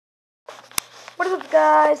What is up,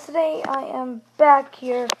 guys? Today I am back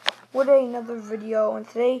here with another video, and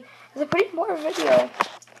today is a pretty important video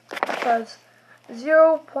because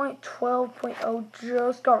 0.12.0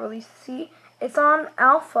 just got released. See, it's on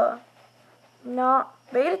alpha, not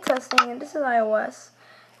beta testing, and this is iOS.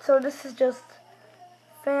 So this is just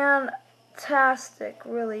fantastic,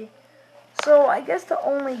 really. So I guess the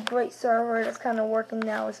only great server that's kind of working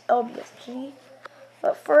now is LBSG.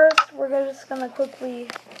 But first, we're just gonna quickly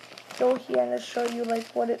go here and just show you like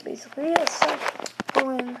what it basically is. So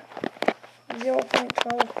doing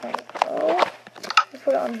 0.12.0. Let's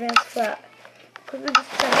put it on advanced flat. Quickly just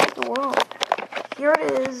check out the world. Here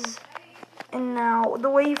it is. And now the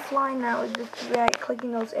way you fly now is just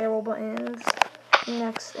clicking those arrow buttons.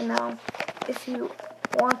 Next, and now if you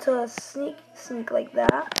want to sneak like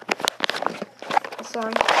that.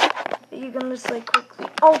 Sorry. You can just like quickly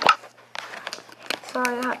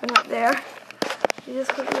sorry, it happened right there. You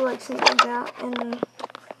just quickly like sneak like that, and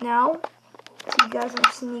now, see guys,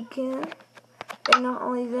 I'm sneaking, and not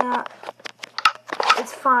only that,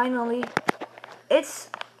 it's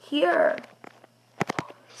here,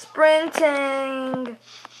 sprinting,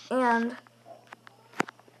 and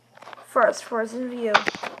first person view.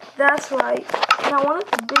 That's right. Now one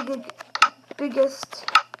of the biggest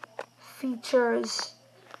features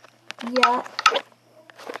yet.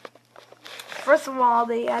 First of all,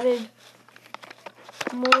 they added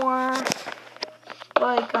more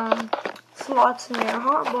like slots in your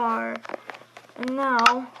hotbar, and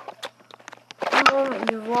now the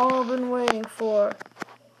moment you've all been waiting for.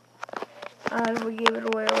 We gave it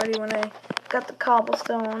away already when I got the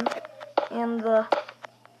cobblestone and the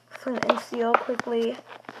flint and steel. Quickly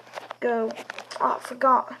go. Oh, I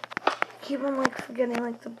forgot. Keep on like forgetting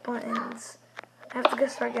like the buttons. I have to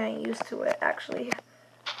start getting used to it. Actually,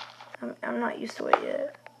 I'm not used to it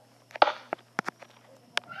yet.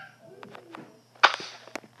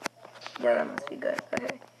 Yeah, that must be good.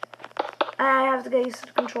 Okay. I have to get used to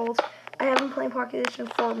the controls. I haven't played Pocket Edition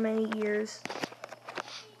for many years.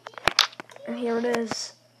 And here it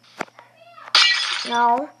is.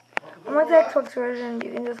 Now, unlike the Xbox version,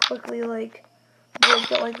 you can just quickly like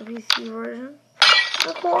break it like the PC version.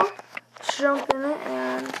 Or jump in it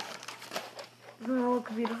and it's gonna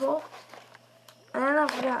look beautiful. And then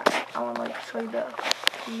after that, I want to like show you the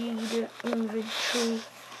inventory.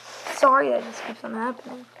 Sorry, that just keeps on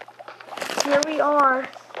happening. Here we are.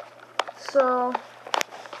 So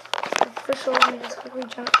official. Let me just quickly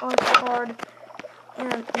jump on the card.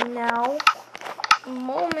 And now, the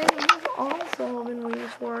moment you've also been waiting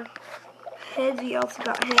for. Heads. We also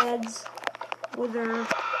got heads. Wither.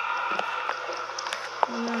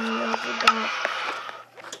 And then we also got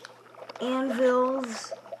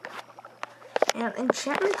anvils. And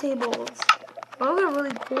enchantment tables. Those are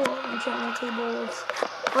really cool. Enchantment tables.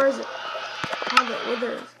 Where is it?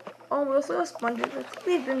 Withers. Oh, we also got sponges.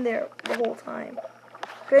 They've been there the whole time.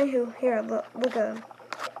 Okay, here, look at them.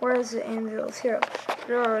 Where is the anvils? Here.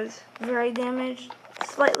 Yours. Very damaged,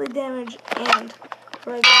 slightly damaged, and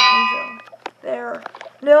very good anvil. There.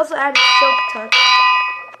 They also added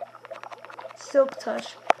Silk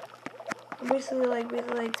touch. Basically like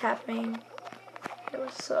tapping. It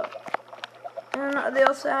was And they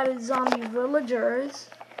also added zombie villagers,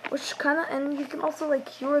 which and you can also like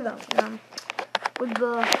cure them with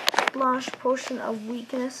the Launch Potion of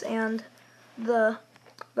Weakness and the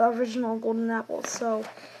original golden apples. So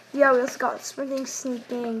yeah, we also got sprinting,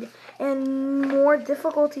 sneaking, and more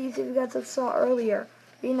difficulties if you guys saw earlier.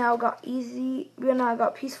 We now got easy, we now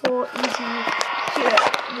got peaceful, easy. Here,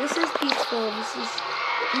 this is peaceful, this is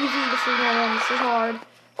easy, this is normal, this is hard.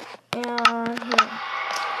 And here,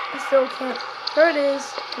 I still can't. There it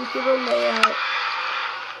is, computer layout,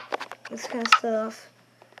 this kind of stuff.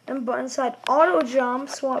 And button side, auto jump,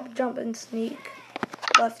 swap, jump, and sneak.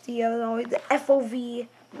 Lefty, the FOV,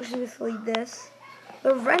 which is basically this.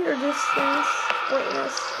 The render distance,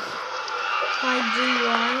 brightness, high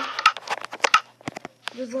GUI.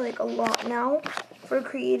 There's like a lot now. For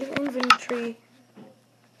creative inventory.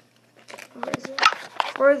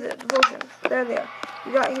 Where is it? The potions. There they are.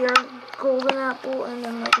 You got here golden apple and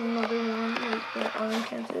then like another one, like the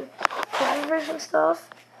unenchanted version stuff.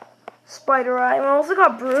 Spider eye. We also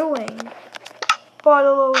got brewing.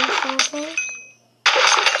 Bottle of enchanting.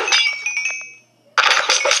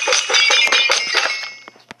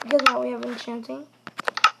 Because now we have enchanting.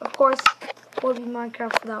 Of course, it would be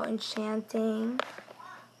Minecraft without enchanting.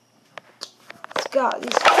 It's got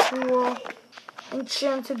these cool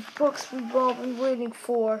enchanted books we've all been waiting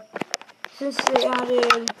for. Since they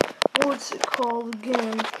added, what's it called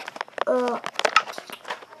again?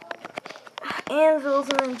 Anvils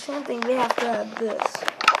and enchanting, they have to add this.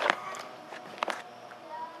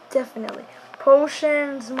 definitely.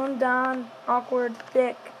 Potions, Mundan, Awkward,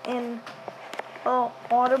 Thick, and a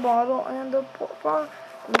water bottle, and a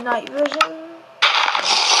night vision.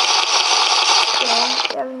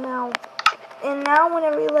 Okay, and now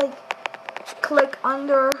whenever you like click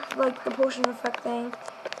under like the potion effect thing,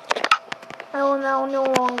 I will now no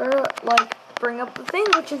longer like bring up the thing,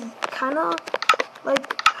 which is kind of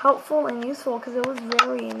like helpful and useful because it was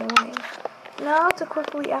very annoying. Now to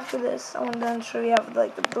quickly after this, I want to show you have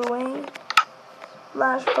like the brewing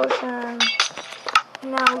flash potion.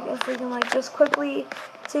 Now we can like just quickly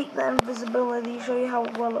take the invisibility, show you how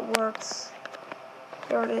well it works.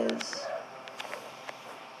 Here it is.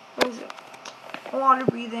 What is it? Water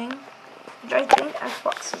breathing, which I think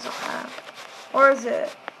Xbox doesn't have. Or is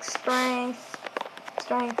it strength,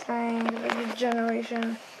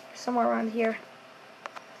 regeneration, somewhere around here.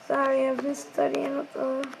 Sorry, I've been studying what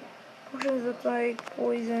the potions look like.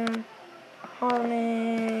 Poison,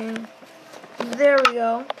 harming. There we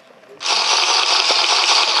go.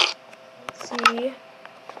 Let's see.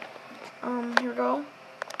 Here we go.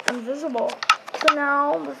 Invisible. So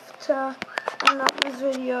now, to end up this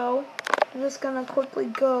video, I'm just gonna quickly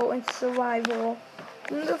go into survival.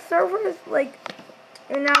 And the server is like,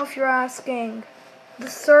 and now if you're asking, the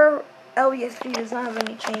server LESB does not have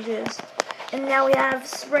any changes. And now we have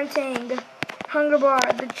sprinting, hunger bar,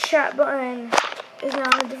 the chat button is now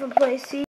in a different place. See?